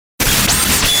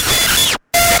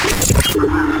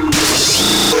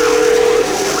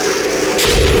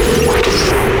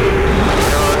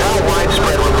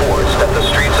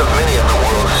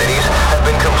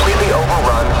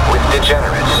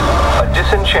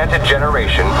disenchanted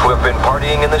generation who have been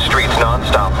partying in the streets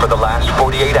non-stop for the last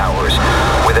 48 hours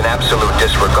with an absolute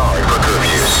disregard for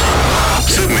curfews.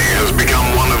 Sydney has become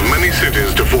one of many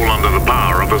cities to fall under the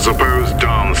power of a supposed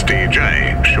dance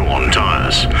DJ, Sean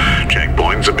Tyas.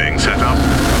 Checkpoints are being set up.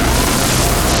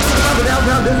 The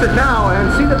downtown district now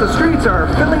and see that the streets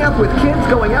are filling up with kids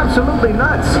going absolutely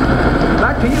nuts.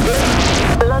 Back to you,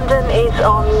 Dave. London is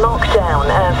on lockdown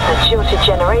as the jilted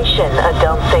generation are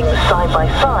dancing side by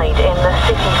side in the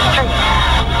city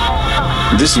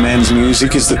streets. This man's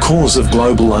music is the cause of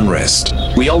global unrest.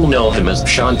 We all know him as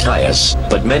Sean Tyas,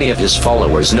 but many of his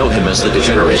followers know him as the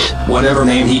Degenerate. Whatever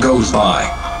name he goes by,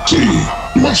 he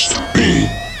must be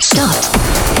stopped.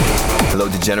 Hello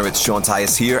Degenerates, Sean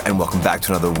Tyas here, and welcome back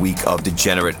to another week of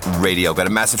Degenerate Radio. Got a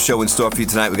massive show in store for you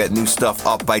tonight. We got new stuff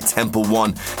up by Temple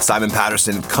One, Simon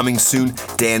Patterson, coming soon,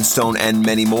 Dan Stone, and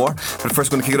many more. But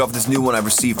first, I'm going to kick it off with this new one I've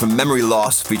received from Memory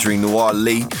Loss, featuring Noire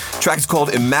Lee. The track is called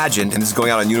Imagine, and this is going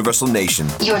out on Universal Nation.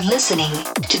 You're listening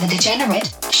to the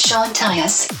Degenerate Sean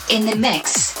Tyas in the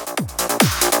mix.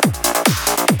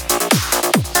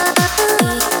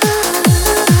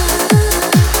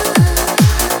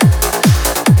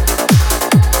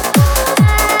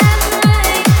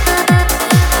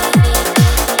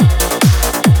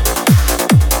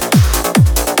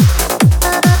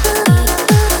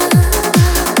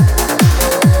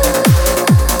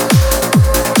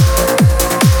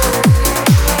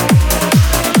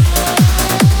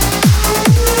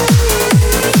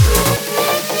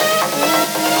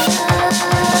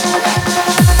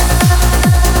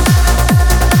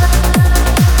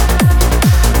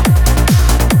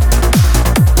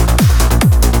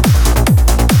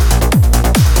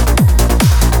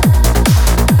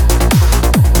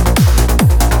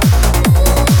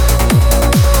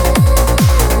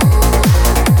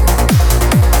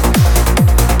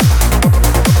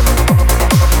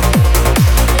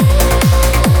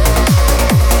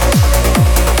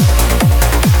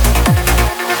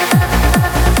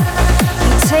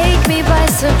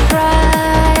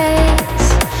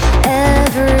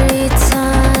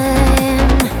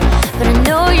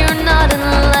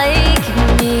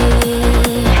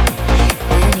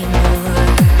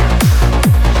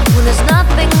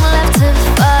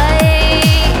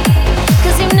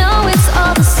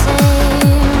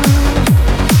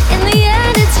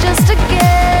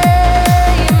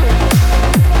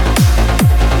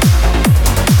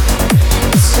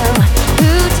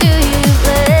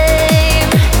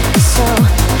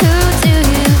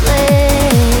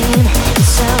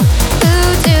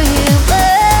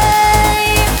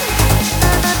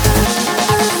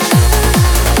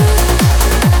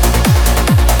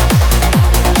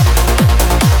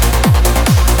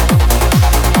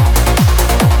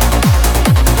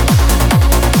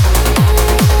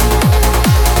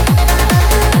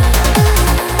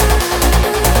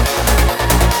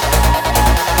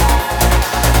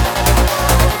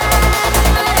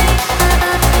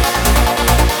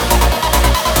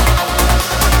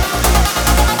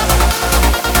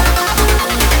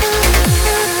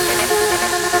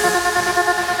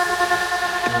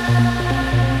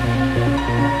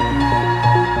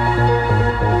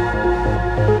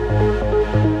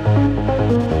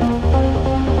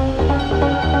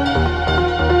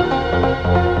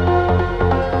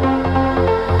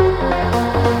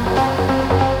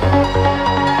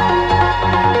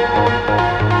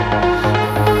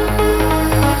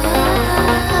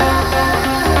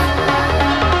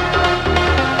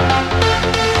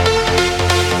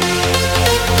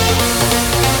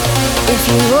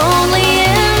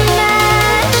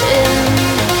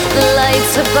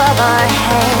 Above our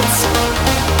heads,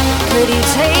 could you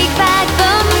take back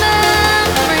the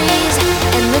memories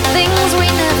and the things we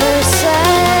never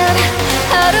said?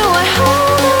 How do I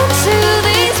hold on to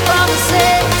these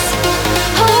promises?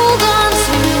 Hold on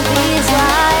to these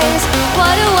lies.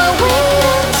 Why do I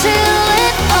wait until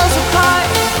it falls apart?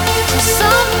 Till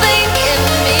something in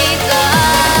me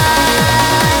dies.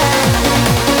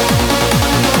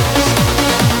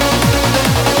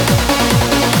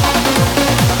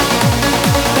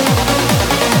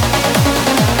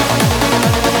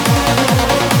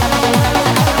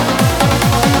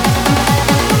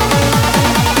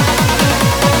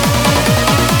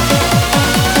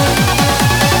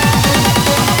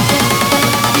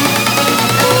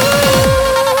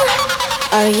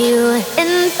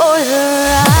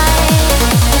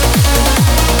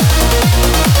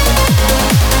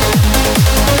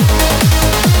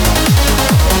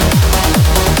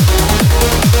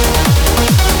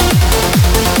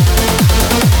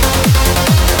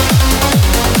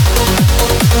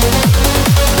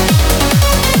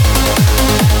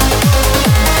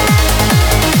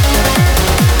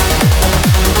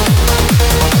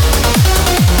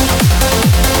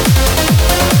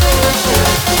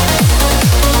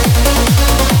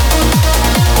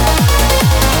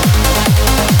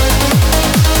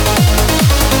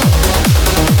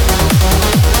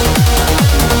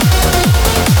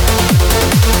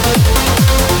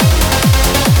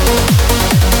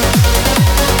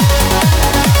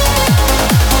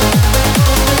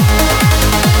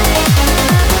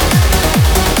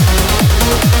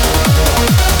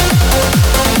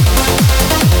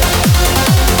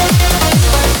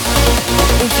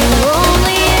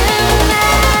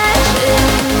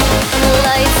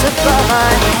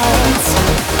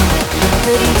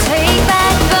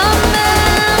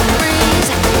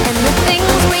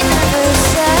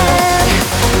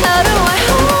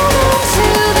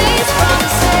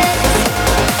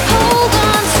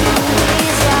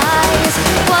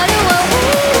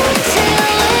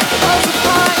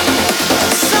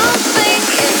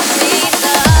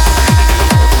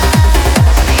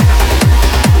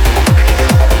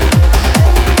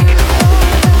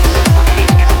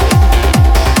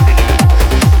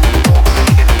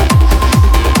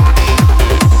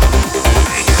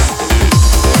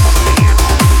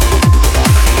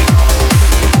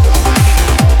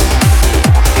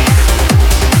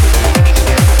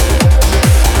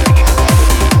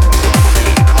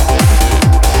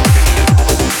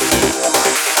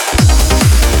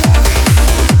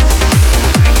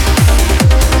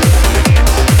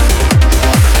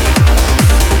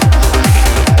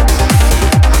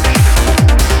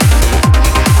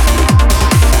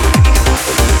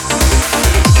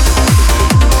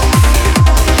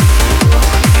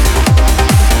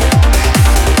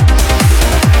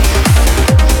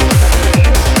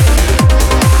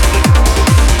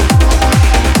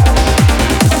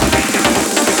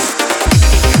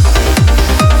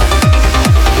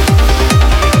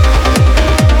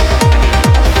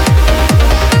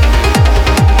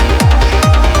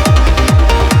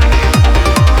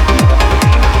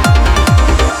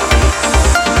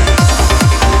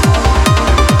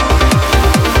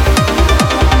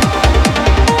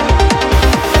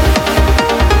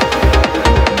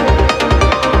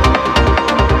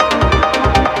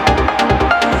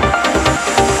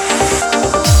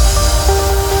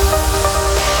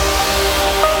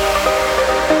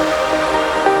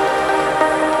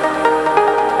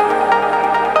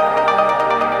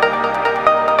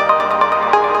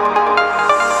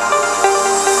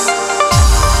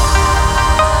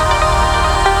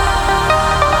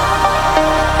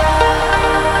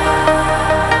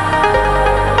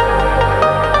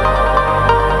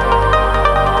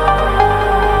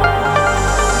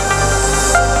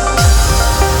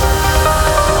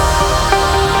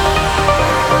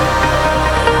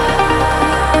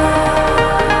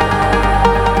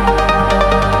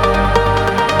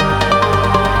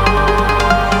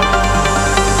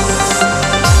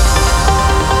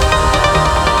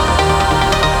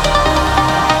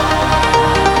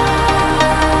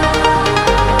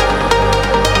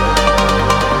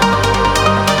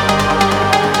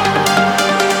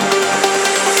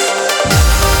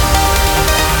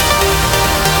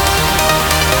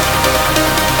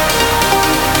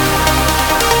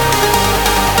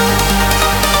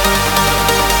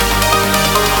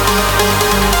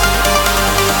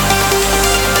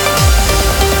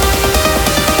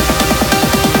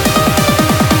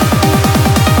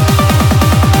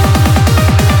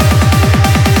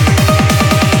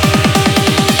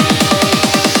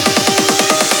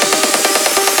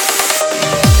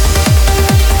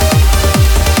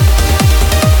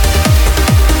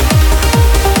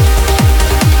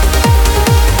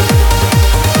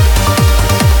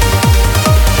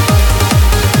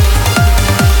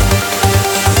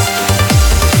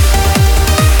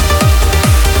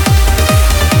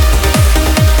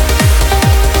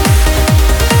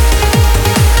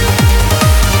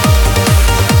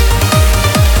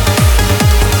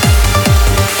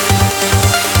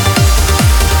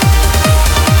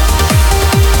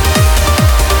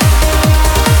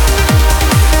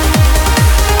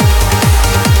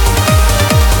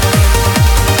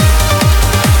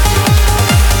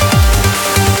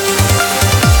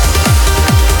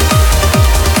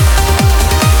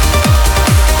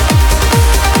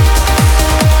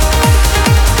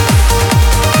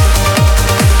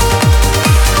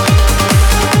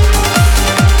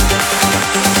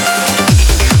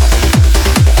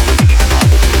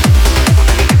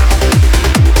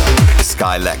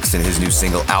 Nickson, his new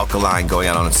single Alkaline, going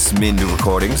out on Smind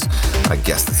recordings. I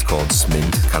guess it's called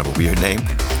Smind, kind of a weird name.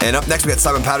 And up next we got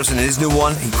Simon Patterson and his new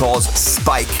one he calls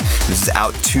Spike. This is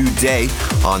out today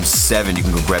on 7. You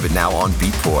can go grab it now on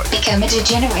Beatport. Become a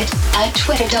degenerate at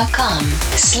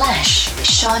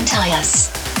twitter.com/Sean Tyas.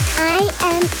 I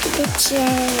am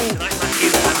degenerate.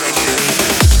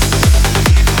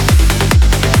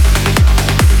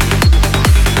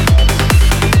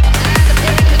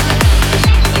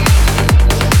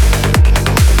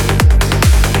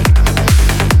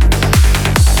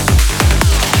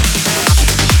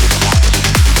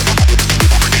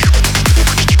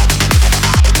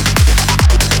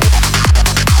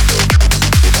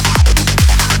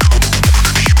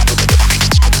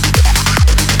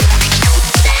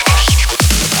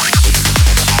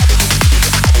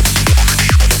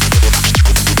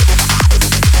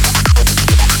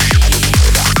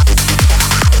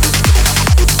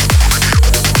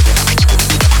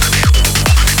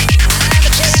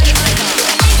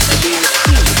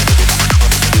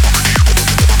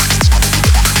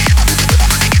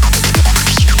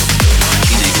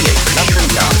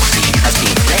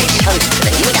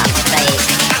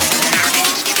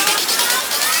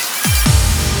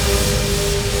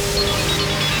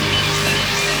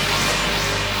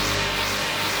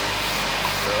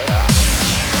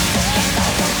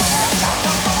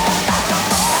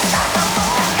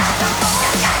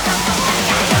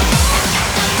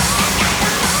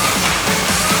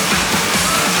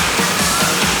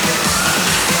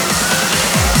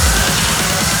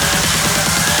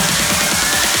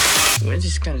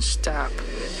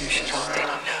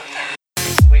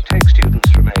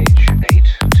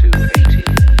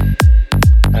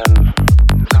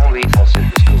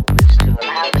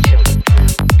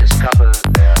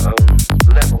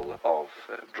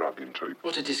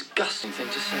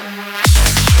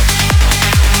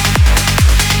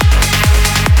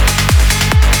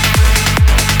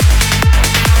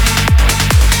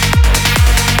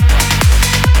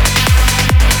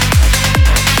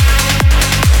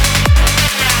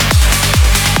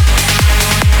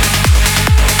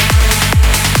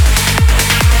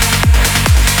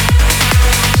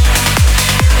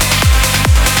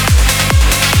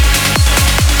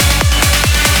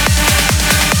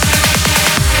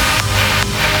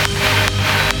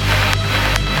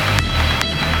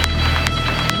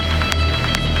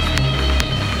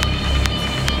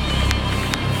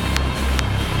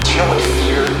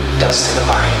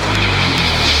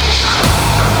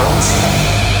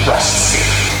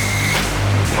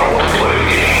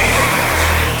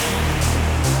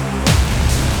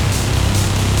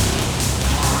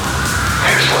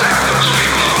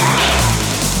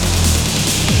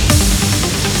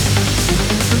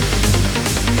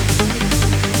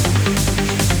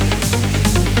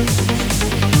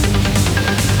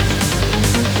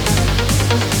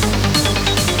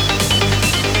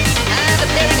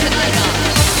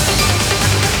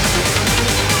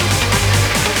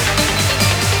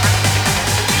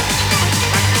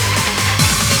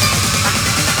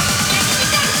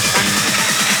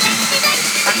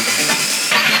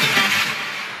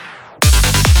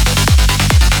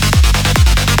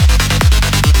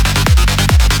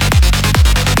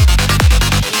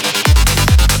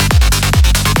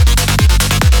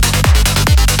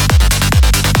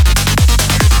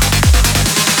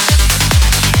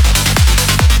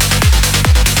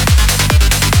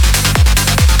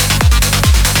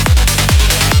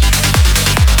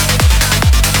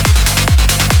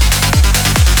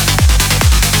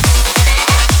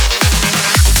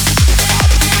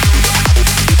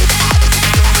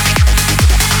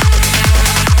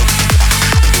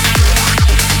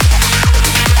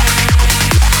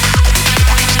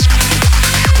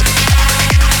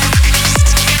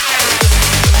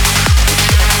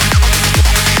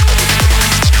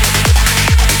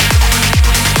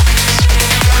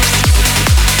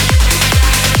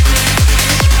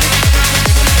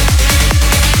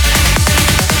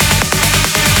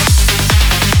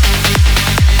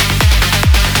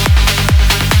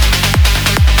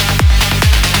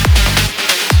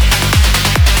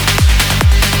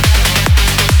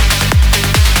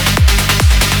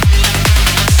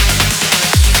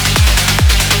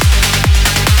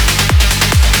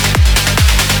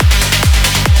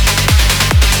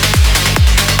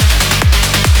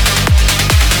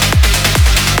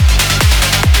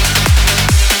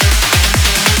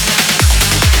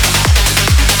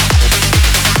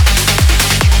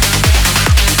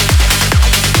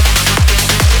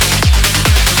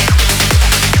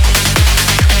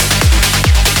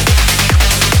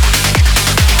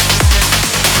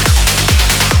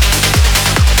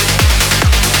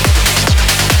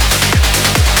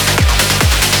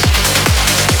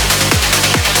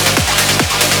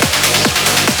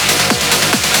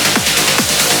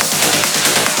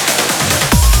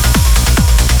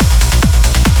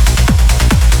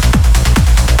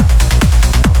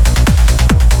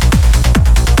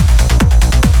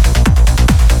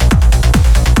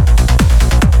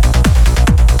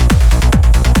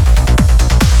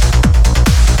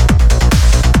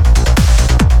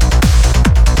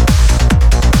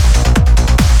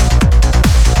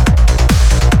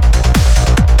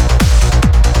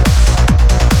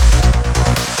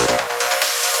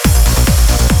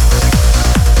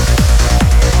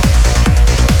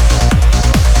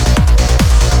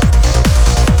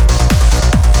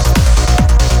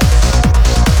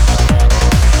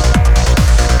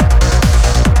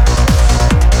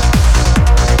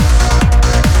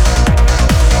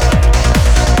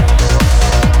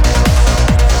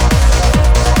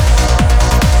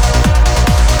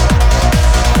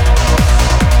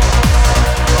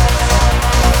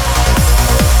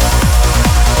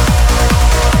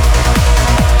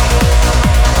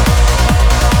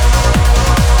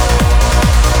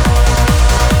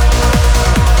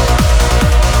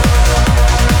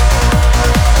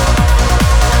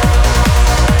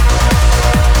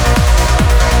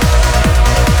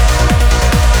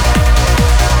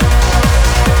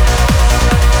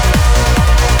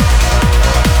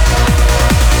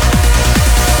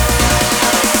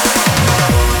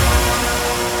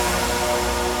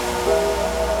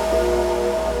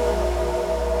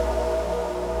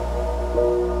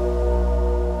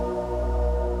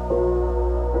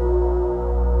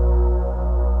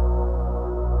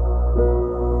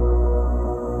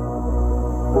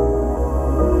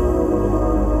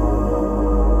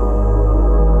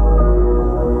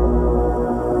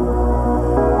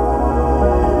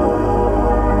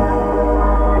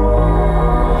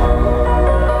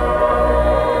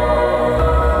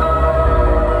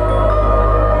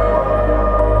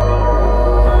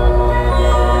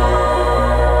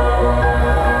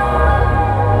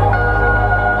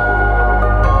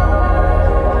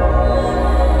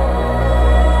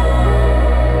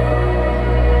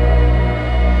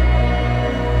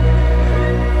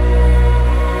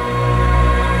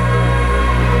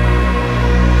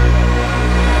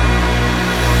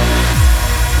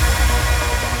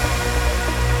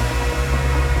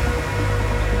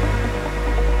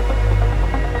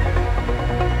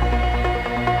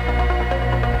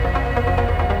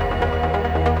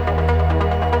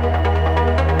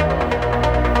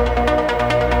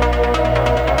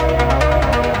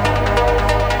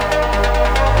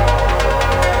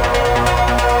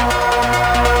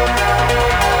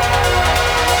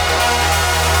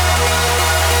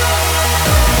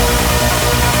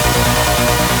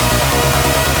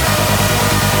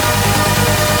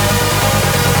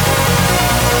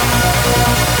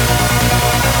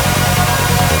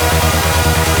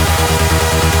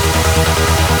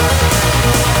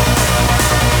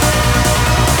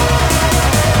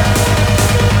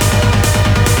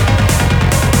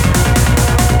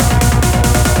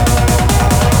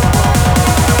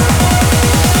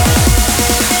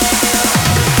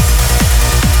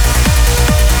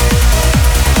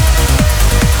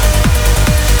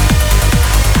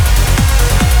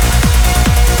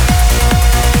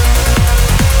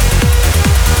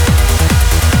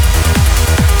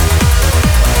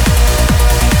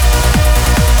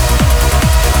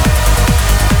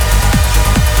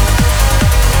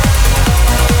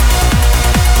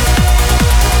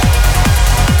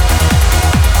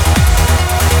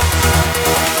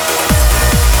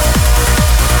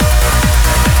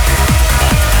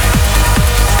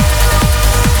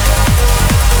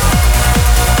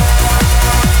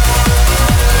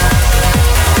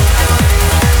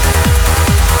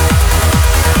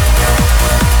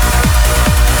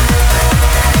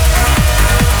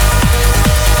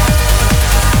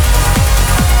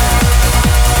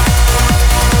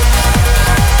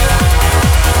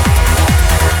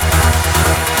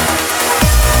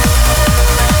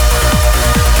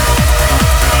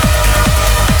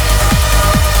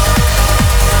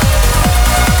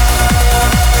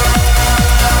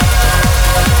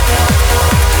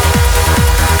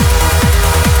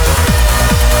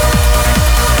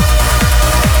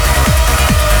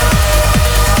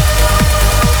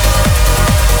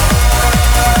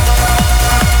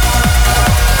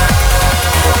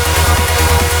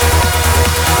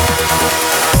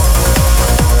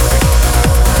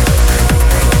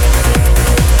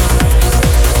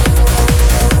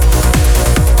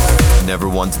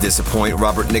 Bound to Disappoint.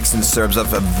 Robert Nickson serves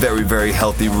up a very, very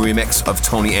healthy remix of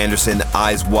Tony Anderson,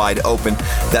 Eyes Wide Open.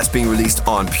 That's being released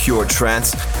on Pure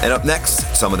Trance. And up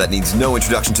next, someone that needs no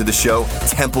introduction to the show,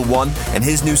 Temple One, and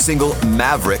his new single,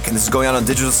 Maverick. And this is going out on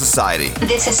Digital Society.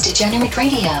 This is Degenerate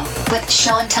Radio with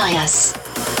Sean Tyas.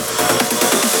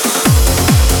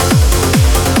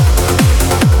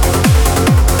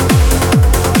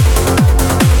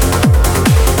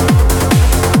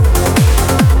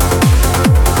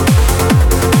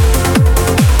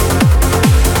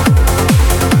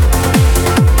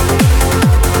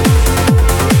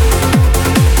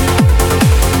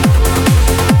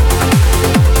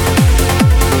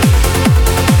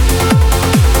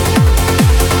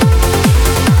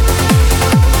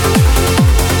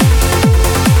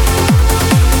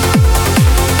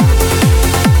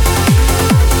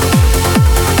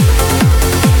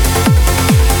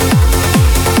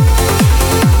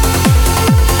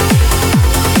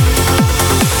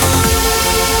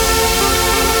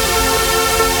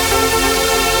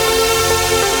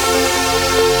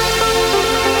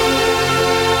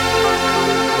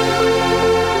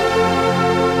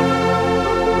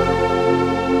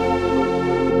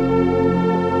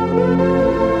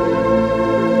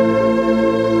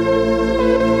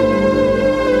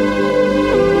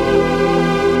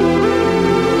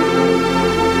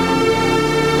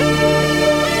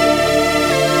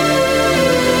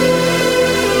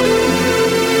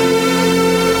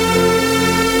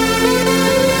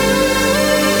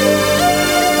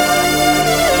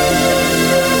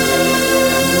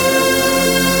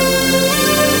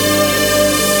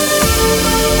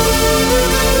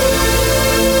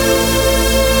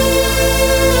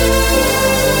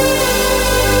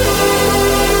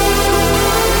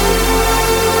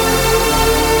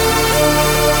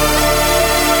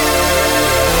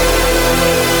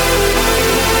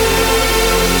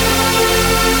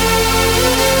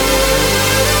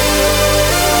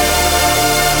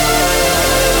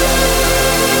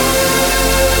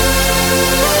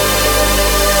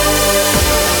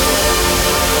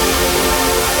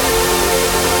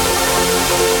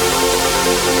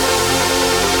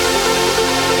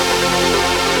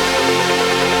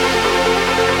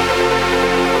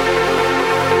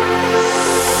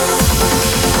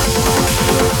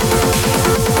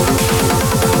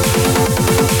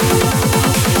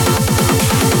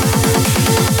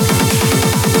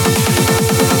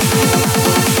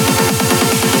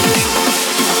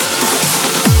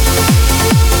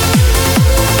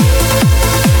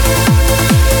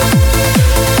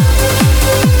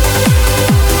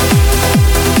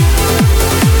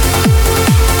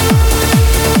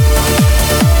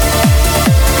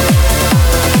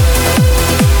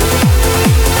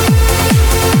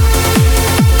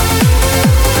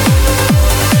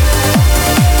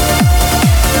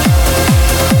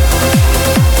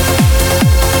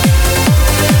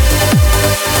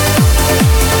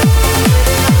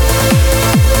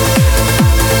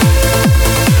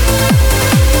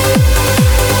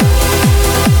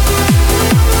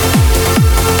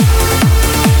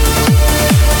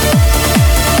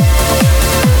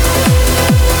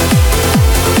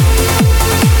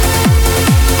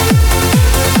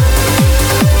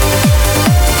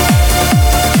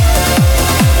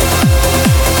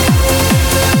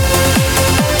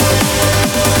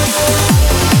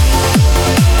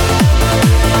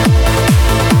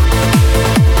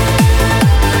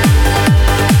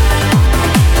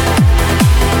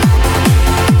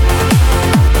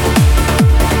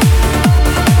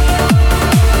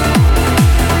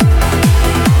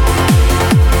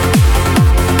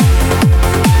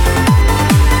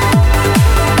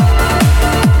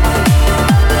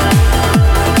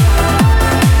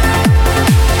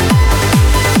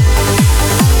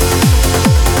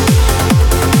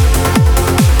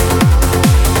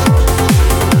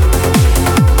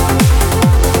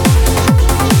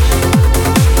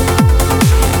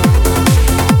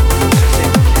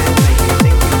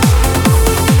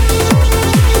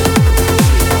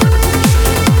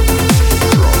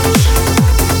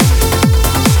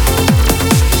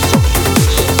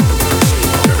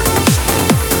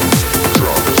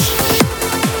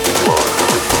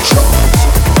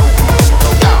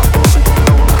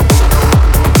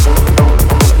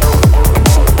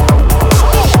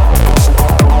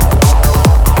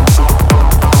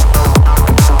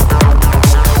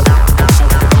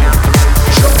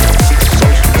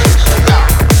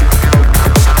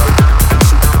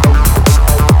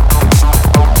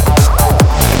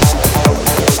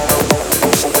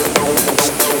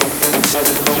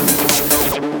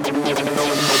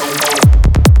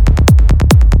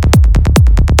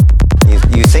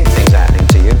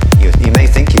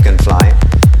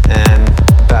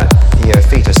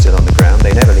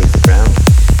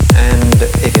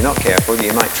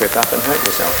 trip up and hurt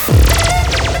yourself.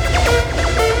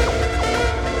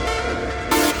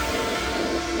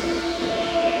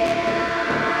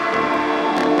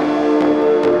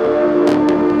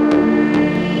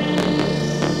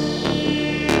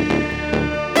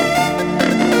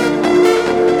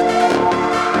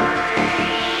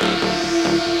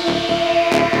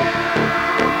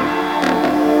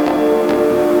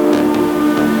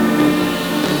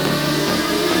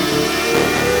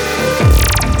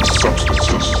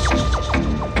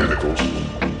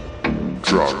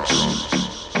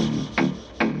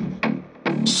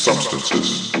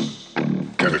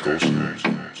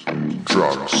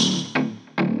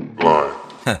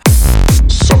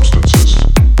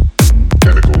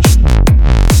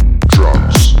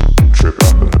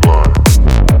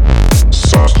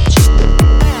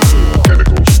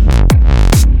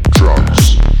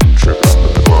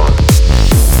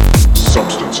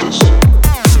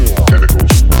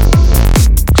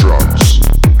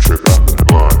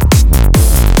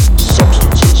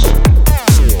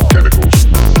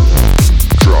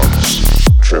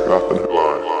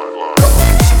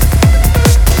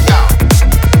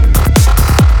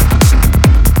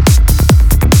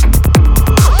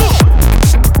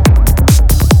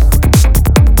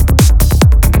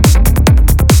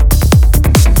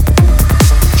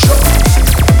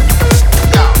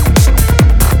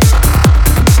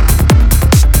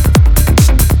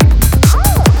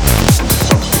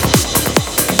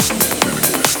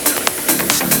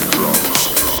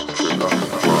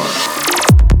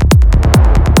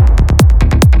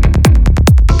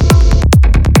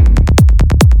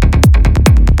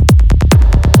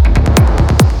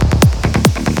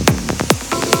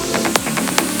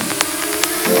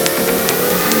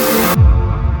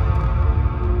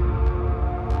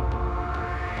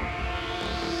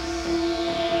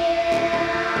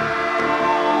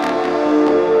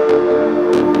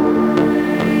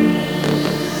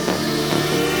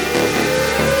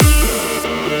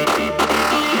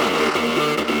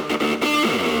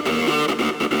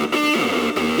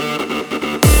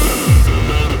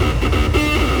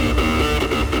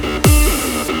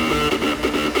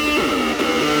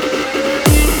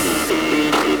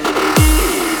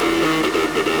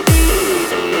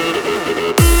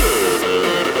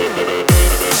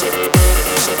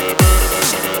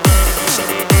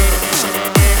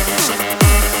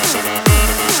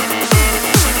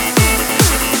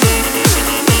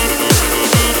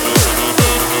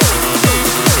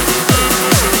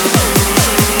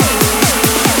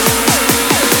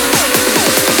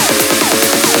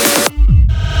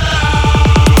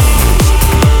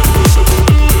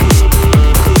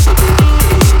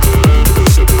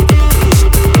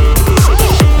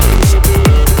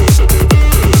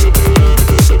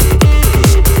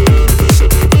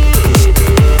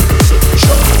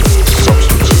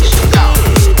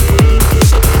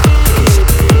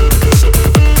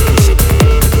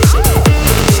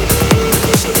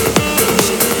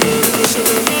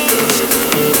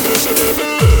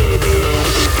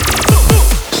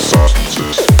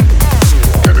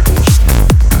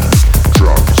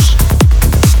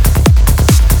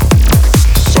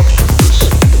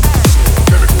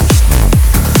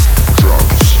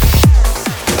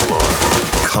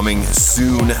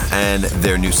 and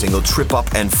their new single Trip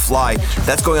Up and Fly.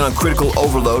 That's going on Critical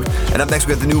Overload. And up next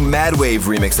we got the new Madwave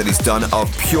remix that he's done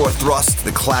of Pure Thrust,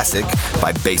 the classic,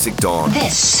 by Basic Dawn.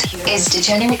 This is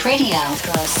Degenerate Radio.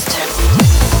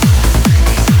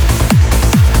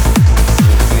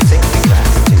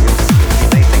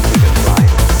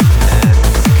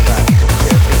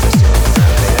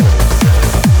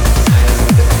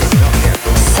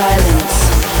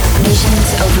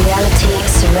 Visions of reality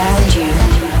surround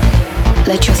you.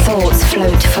 Let your thoughts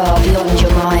float far beyond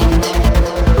your mind.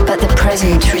 But the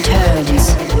present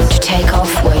returns to take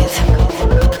off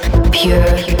with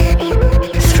pure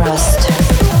thrust.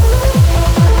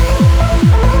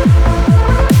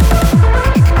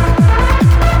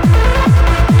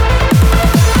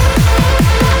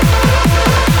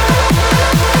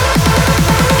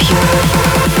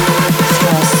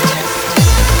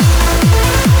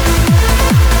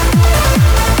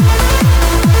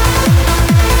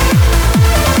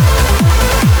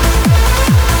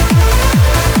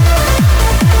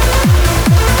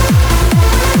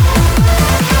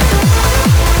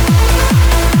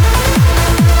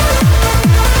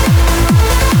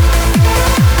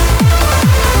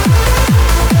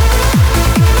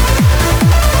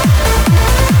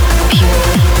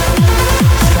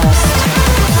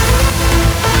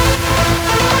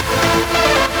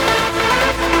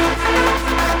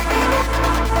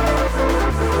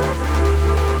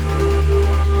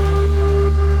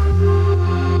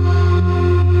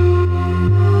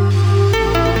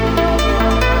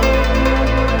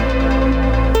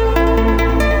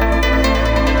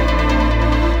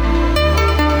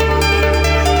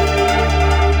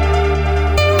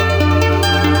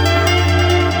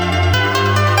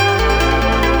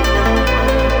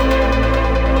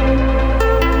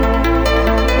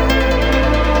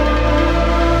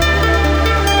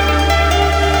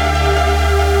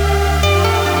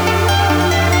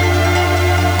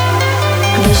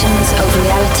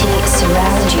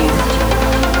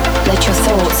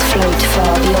 float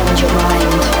far beyond your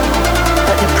mind,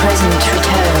 but the present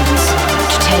returns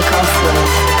to take off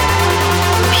with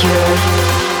pure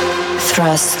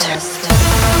thrust. Trust.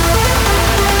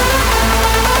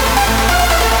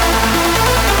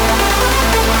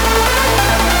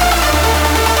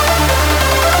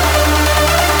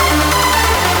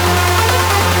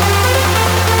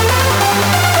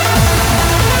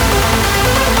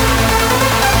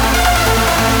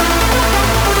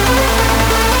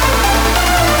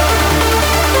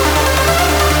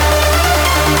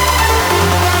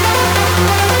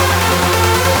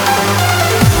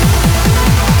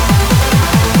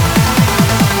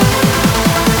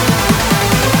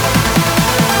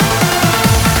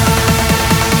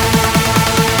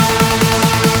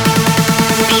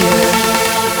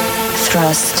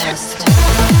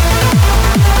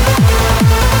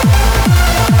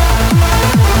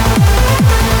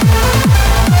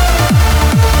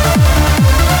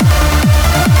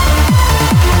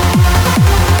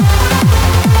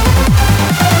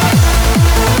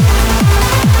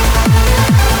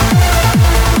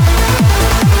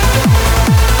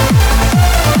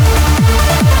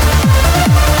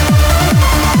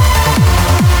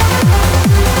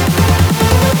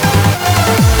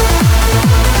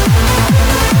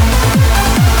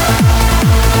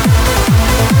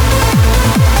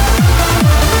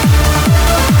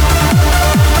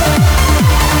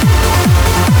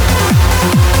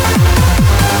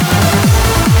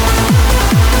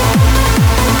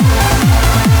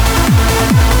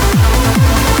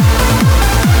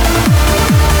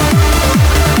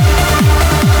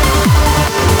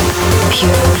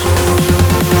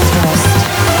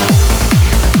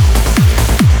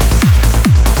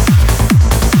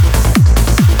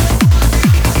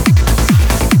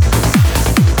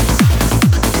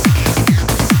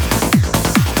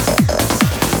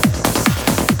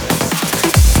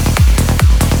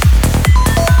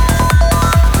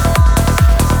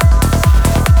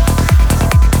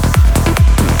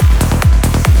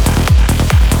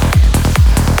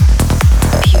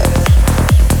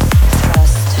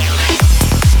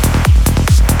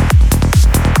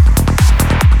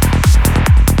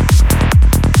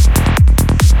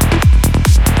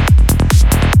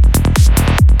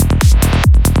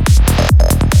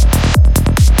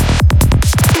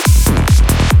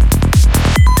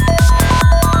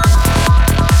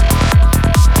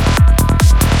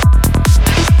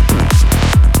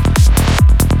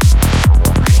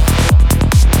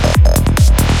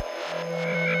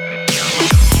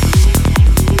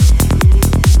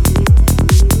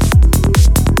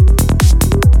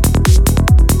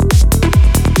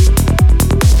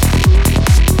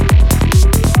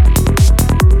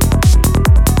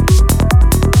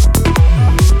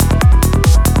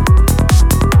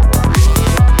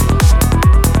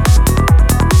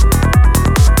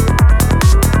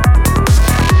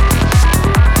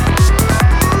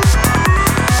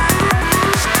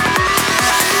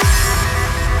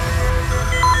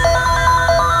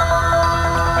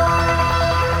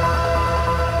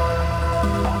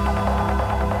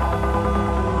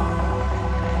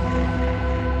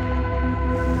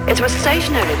 It was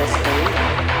stationary, this thing,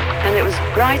 and it was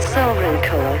bright silver in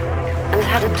colour, and it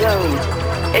had a dome.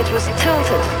 It was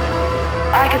tilted.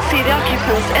 I could see the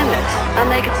occupants in it,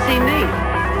 and they could see me.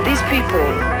 These people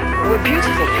were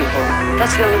beautiful people.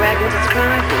 That's the only way I can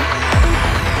describe them.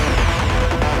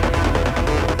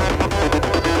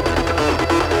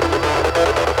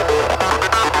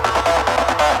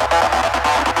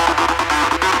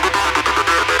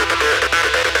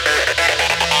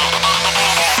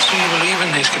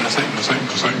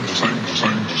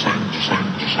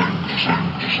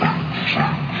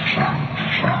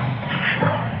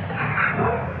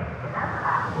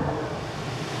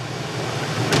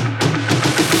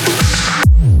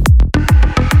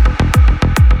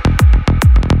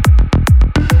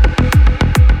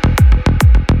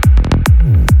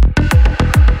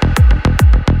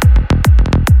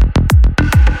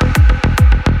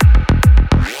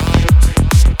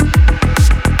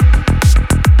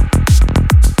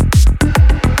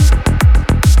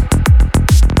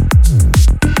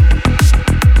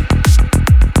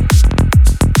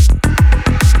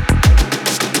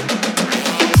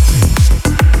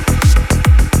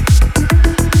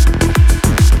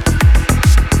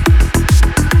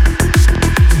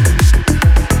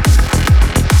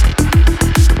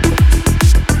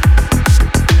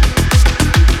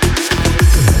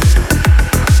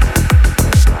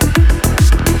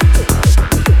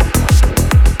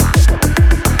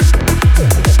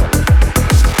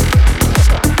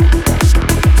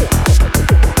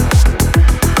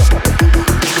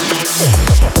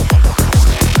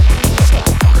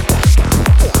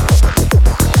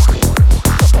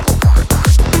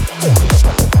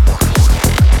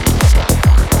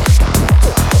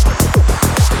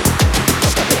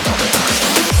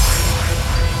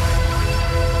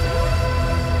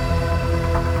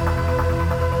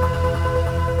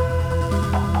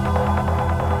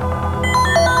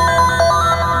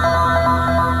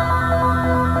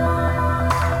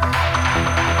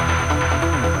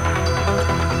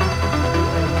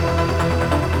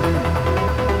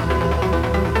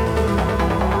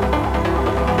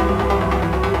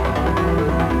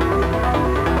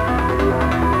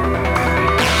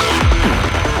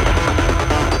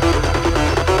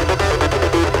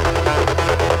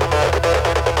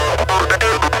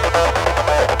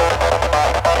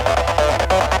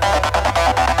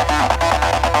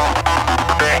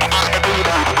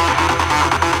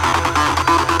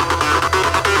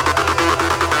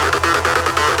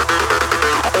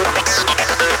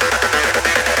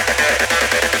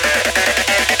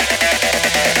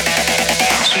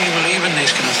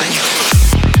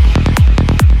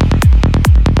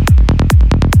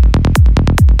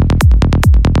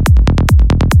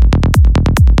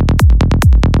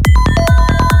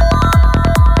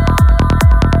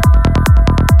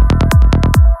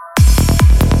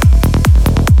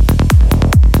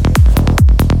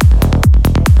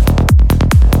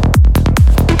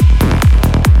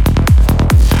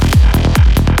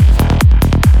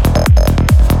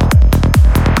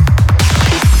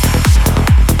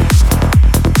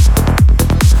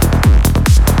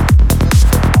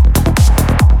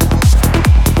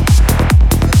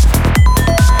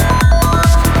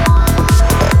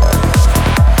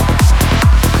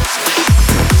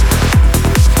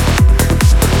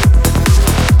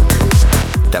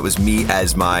 Me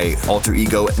as my alter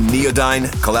ego Neodyne,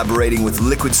 collaborating with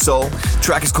Liquid Soul. The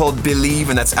track is called Believe,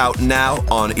 and that's out now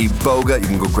on Iboga. You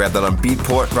can go grab that on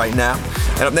Beatport right now.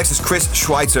 And up next is Chris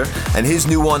Schweizer and his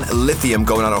new one, Lithium,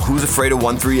 going on Who's Afraid of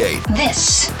 138.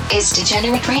 This is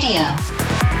Degenerate Radio.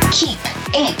 Keep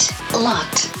it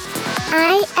locked.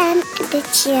 I am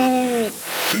Degenerate.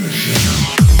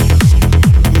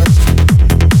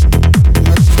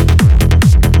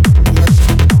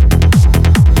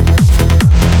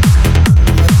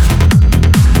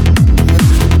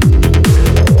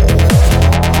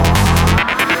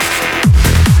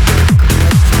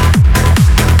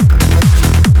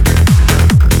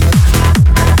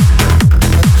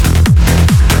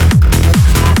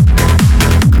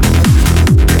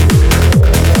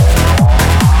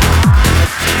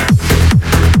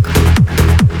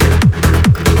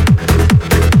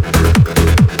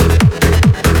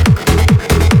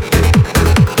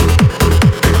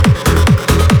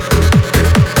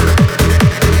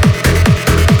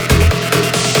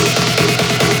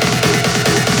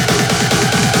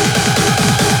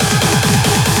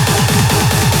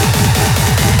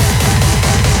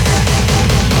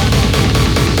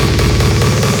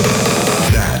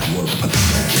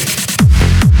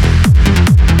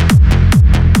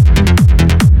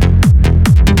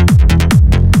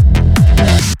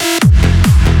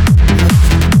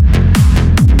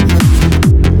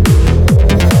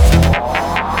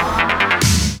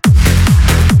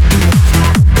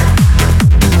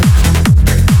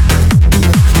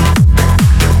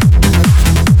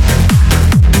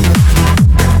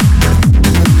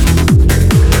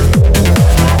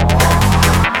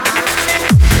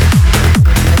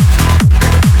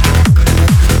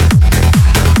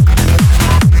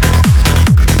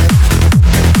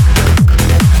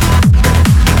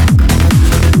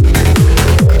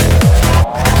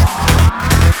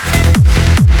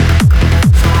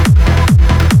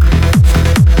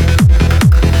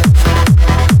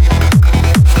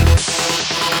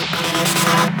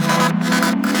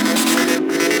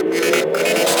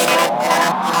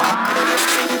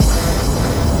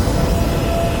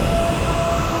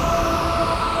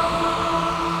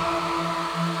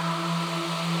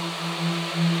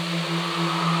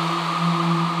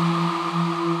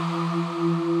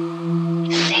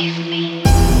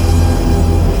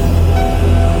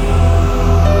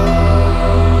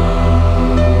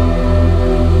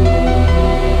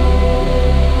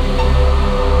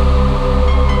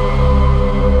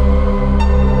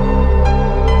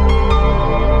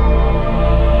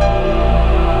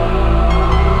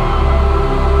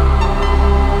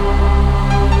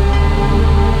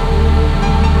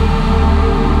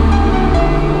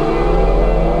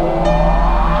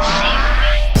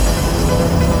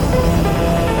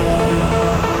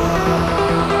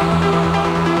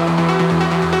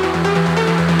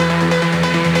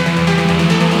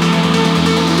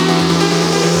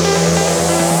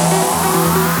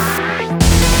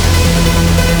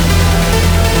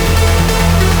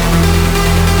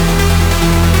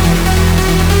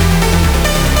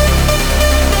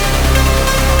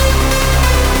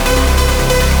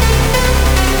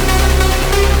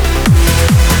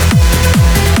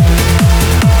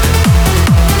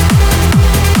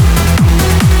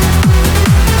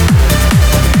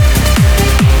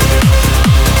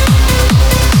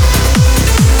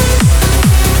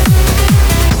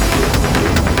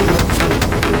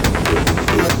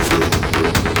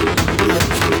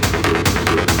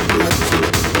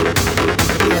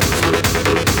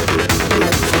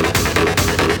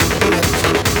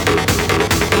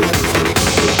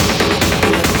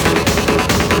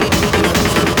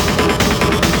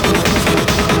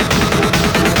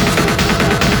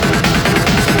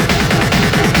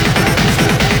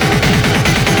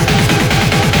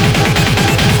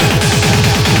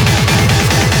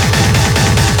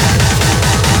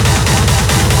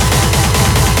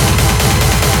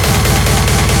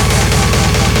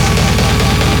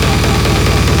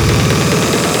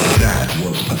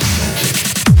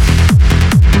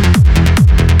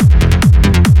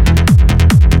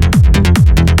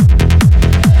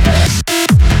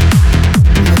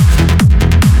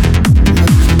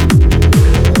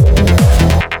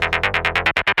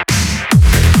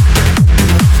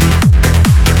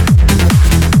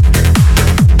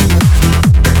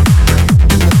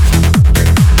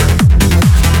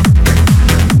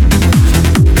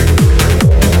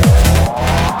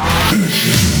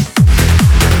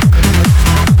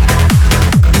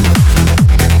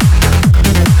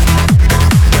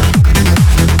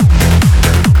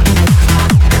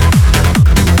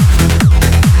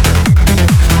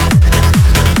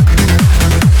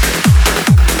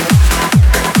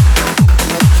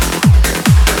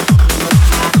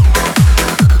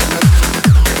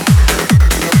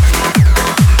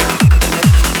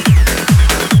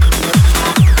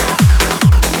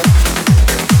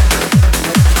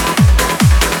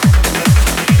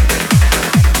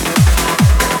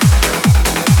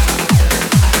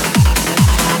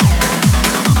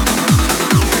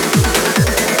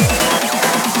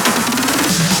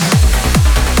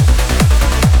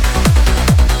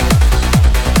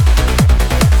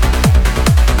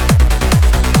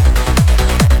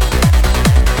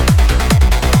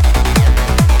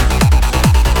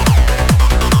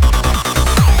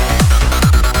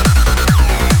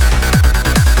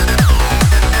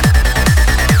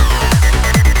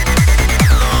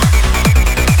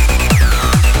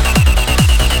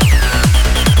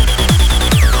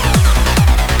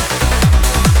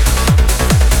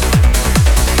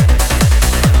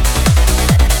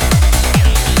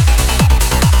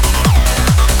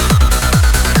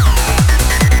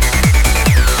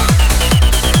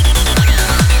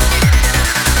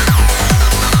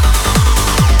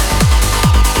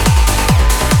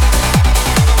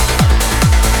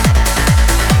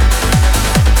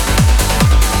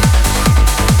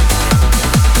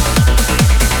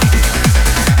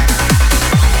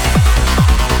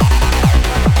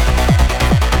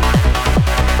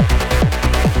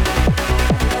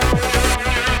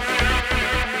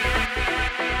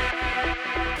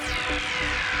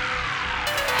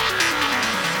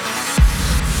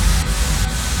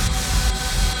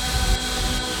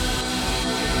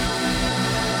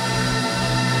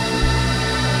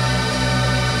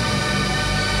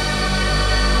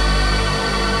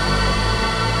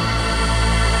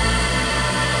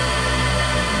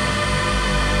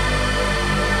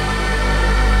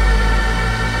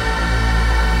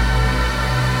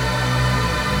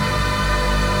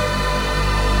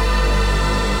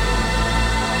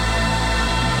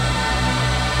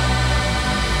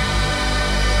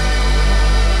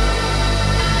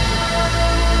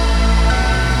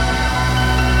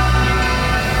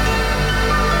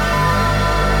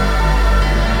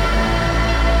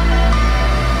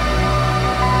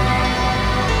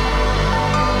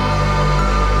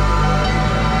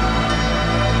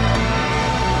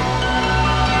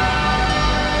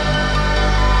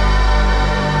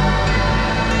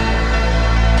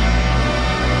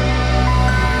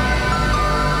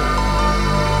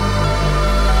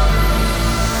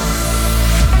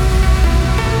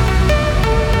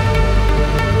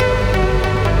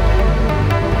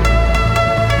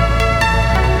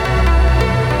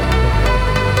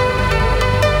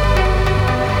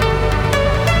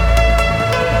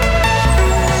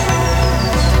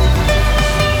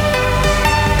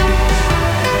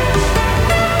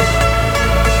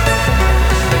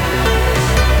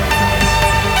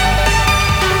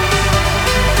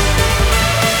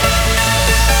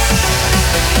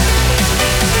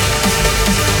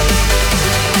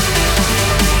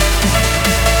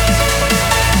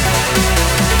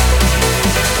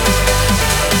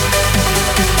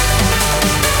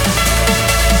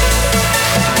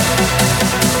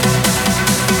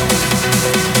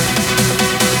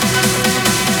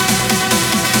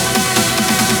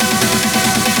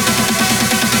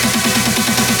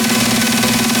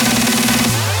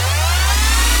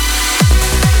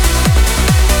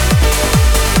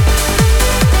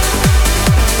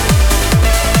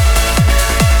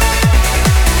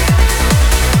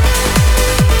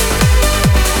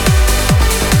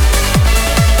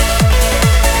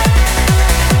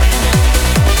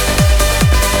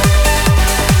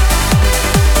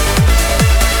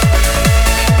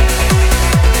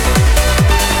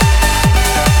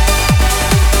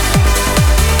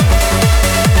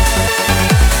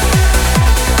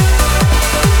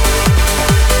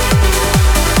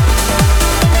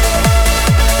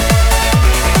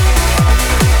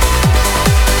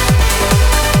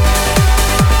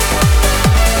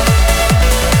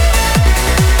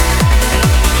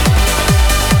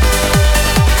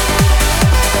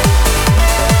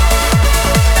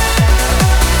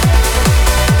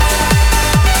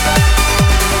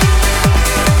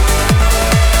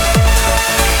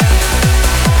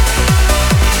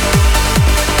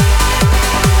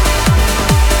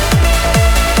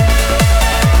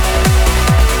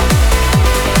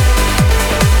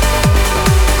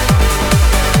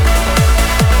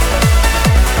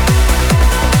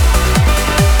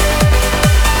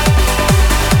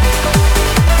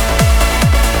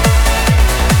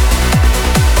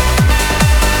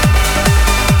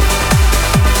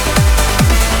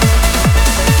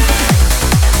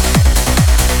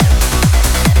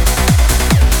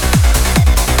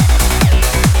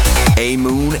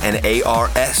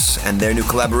 ARS and their new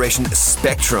collaboration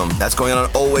Spectrum. That's going on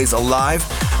Always Alive.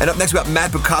 And up next we got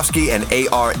Matt Bukovski and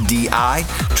A.R.D.I.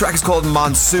 The track is called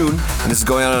Monsoon, and this is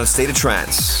going on A State of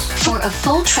Trance. For a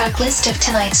full track list of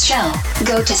tonight's show,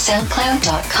 go to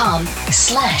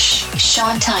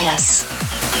soundcloud.com/Sean Tyas.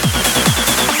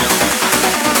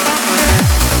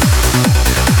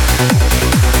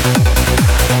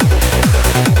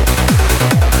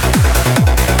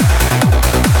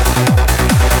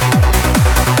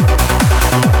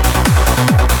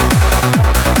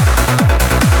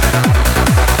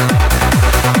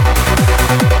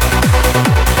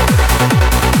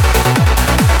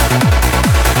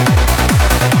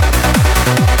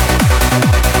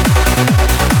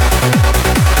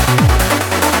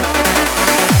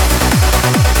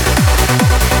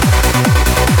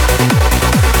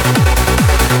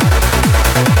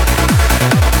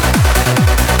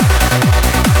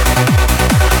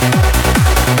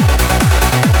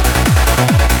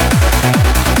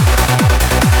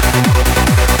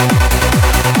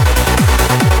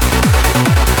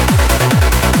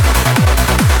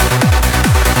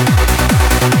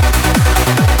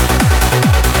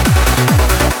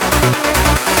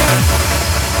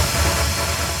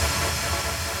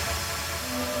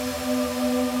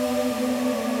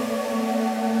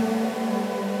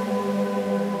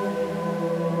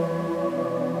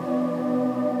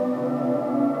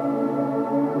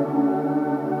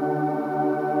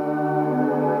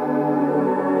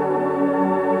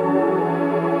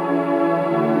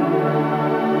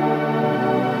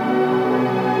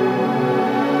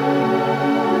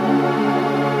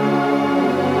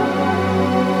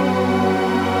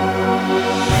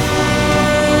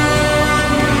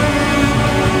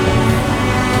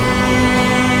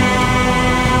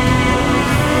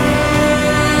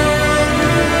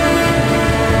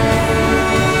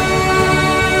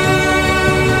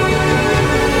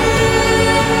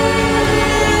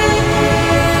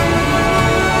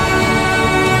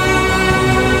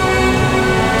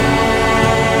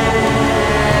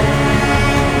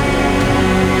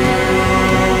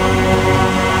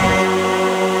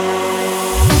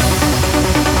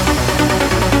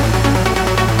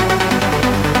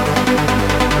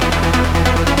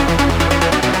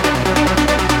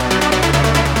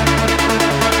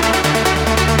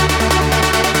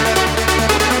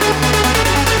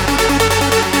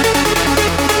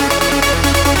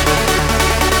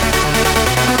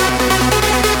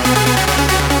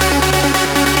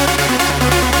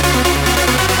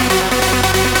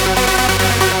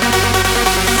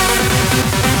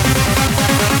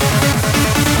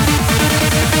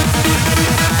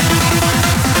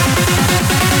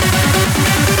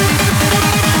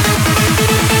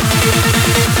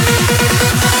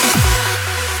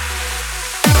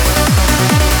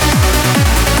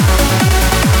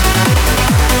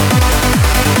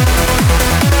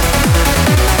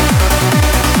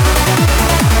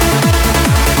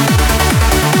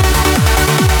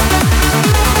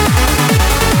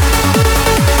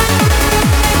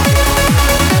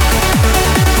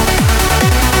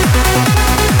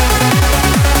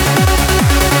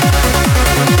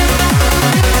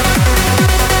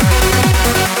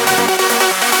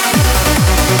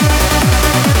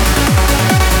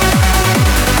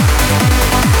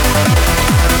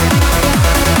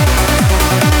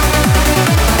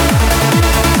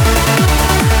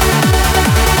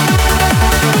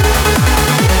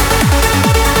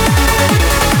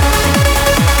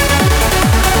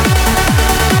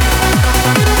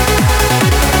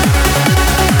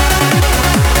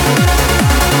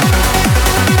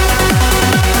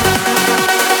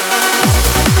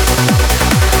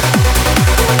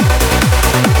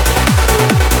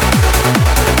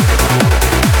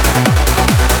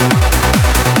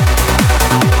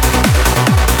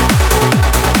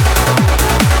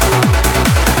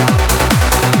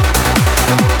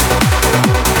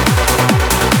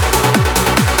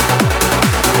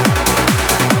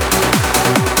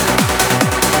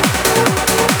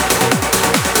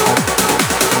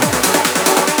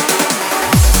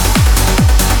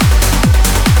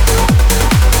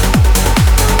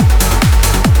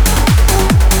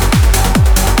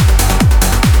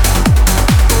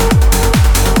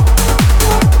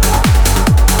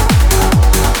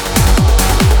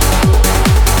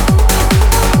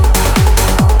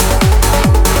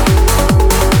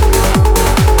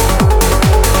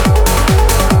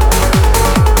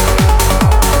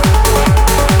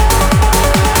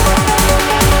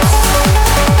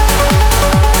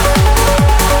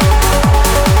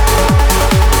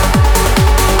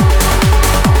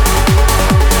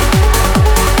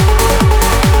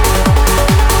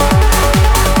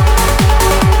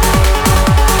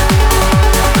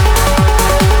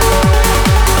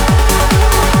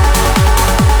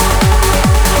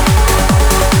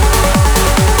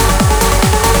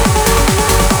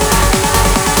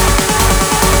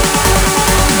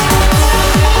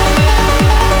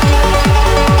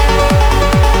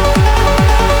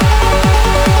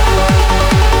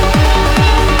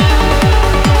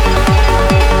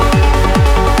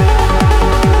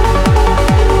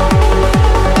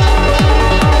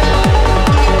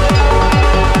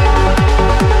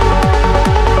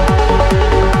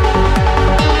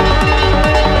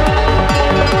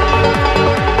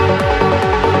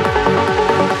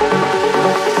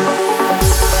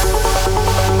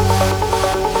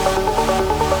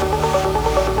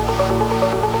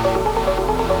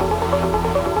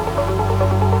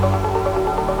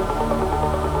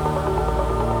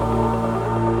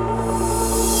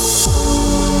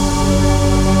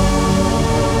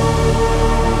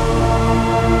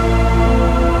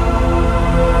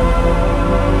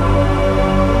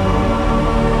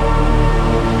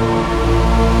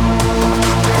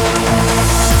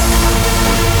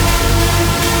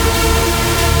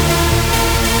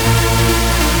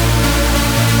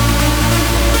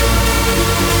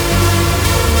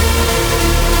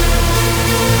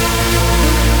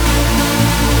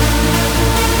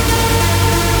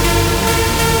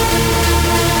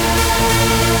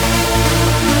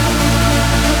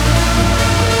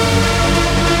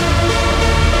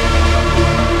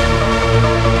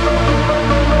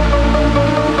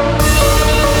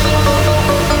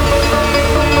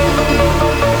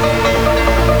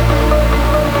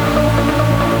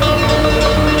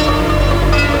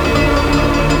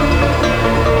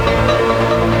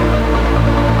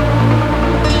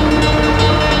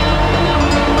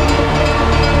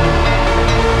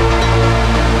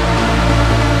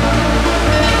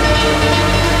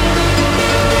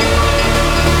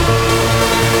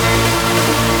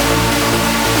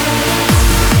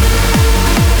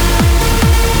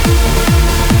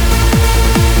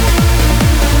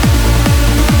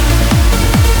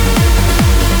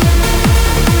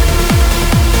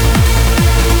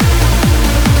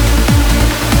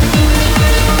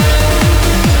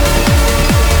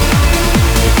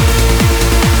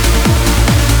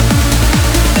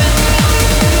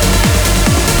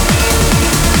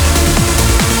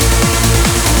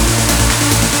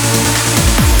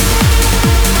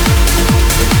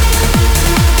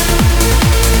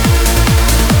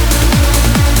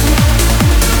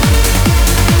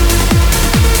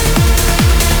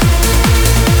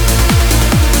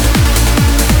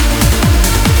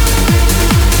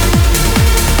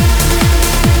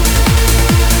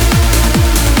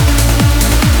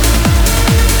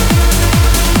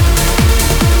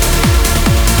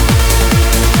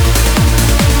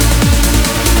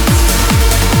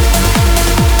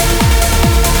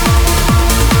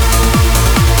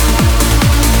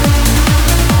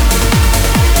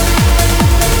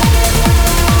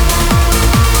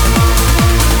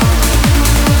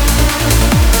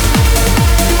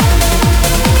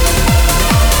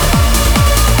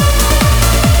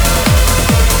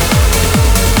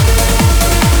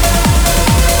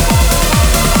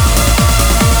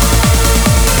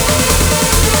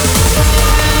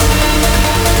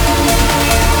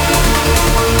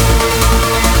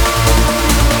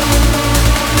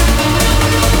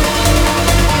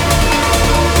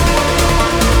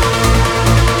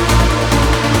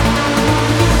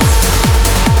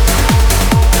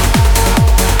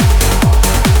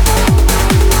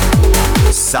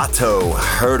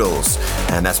 Hurdles,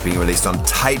 and that's being released on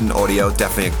Titan Audio,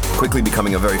 definitely quickly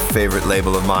becoming a very favorite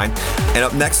label of mine. And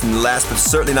up next, and last but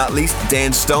certainly not least,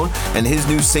 Dan Stone and his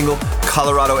new single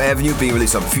Colorado Avenue, being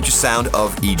released on Future Sound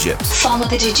of Egypt. Follow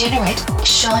the Degenerate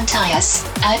Sean Tyas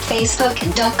at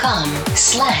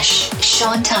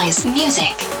facebook.com/Sean Tyas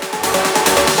Music.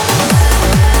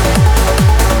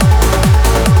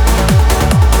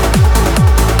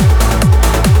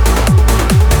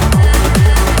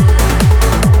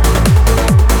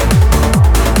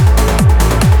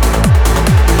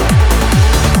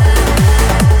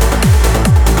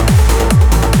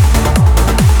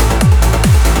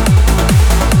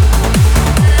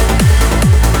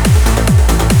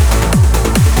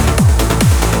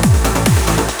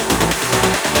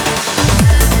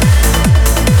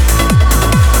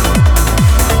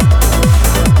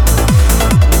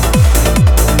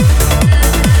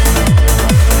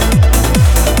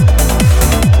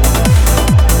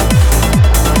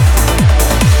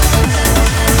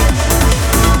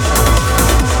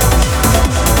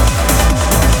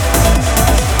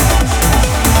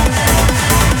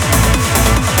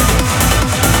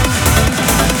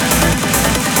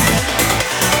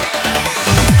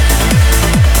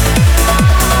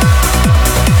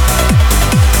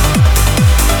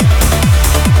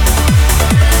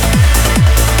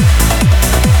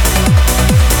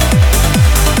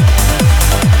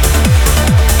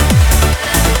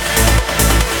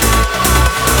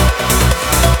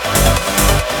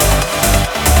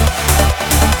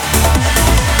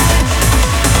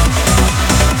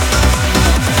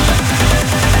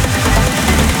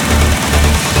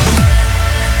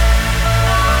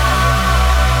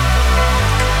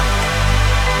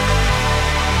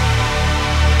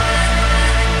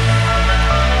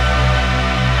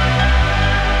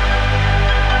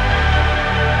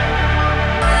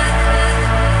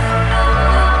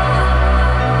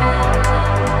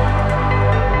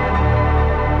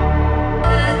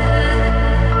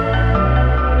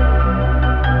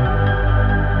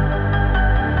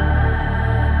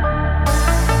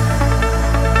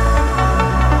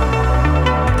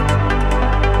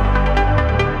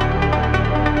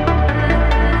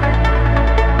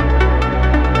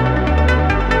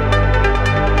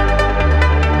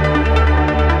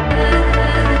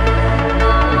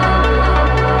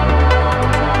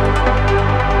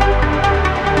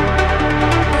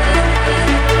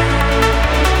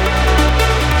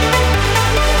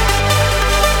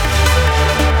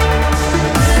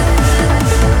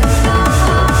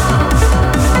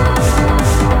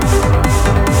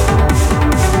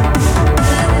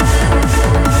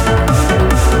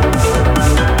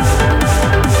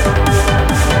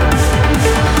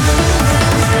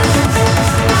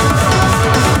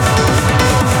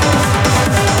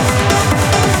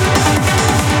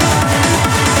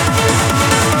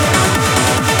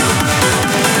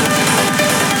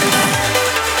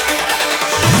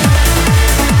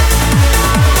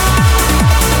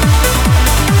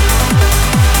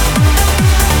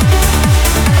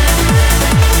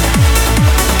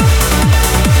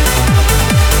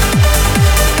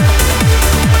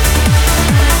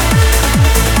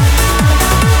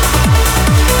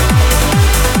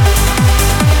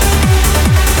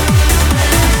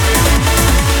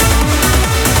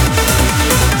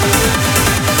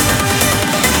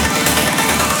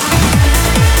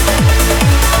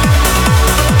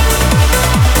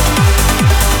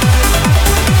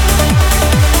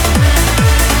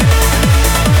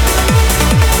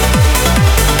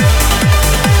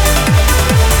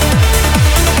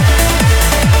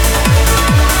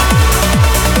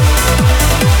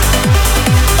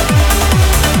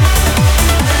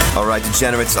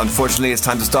 Degenerates, unfortunately, it's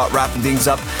time to start wrapping things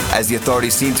up as the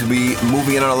authorities seem to be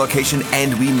moving in on our location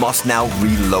and we must now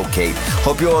relocate.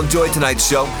 Hope you all enjoyed tonight's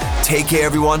show. Take care,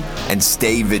 everyone, and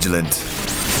stay vigilant.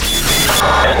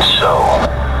 And so,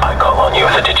 I call on you,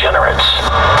 the Degenerates.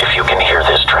 If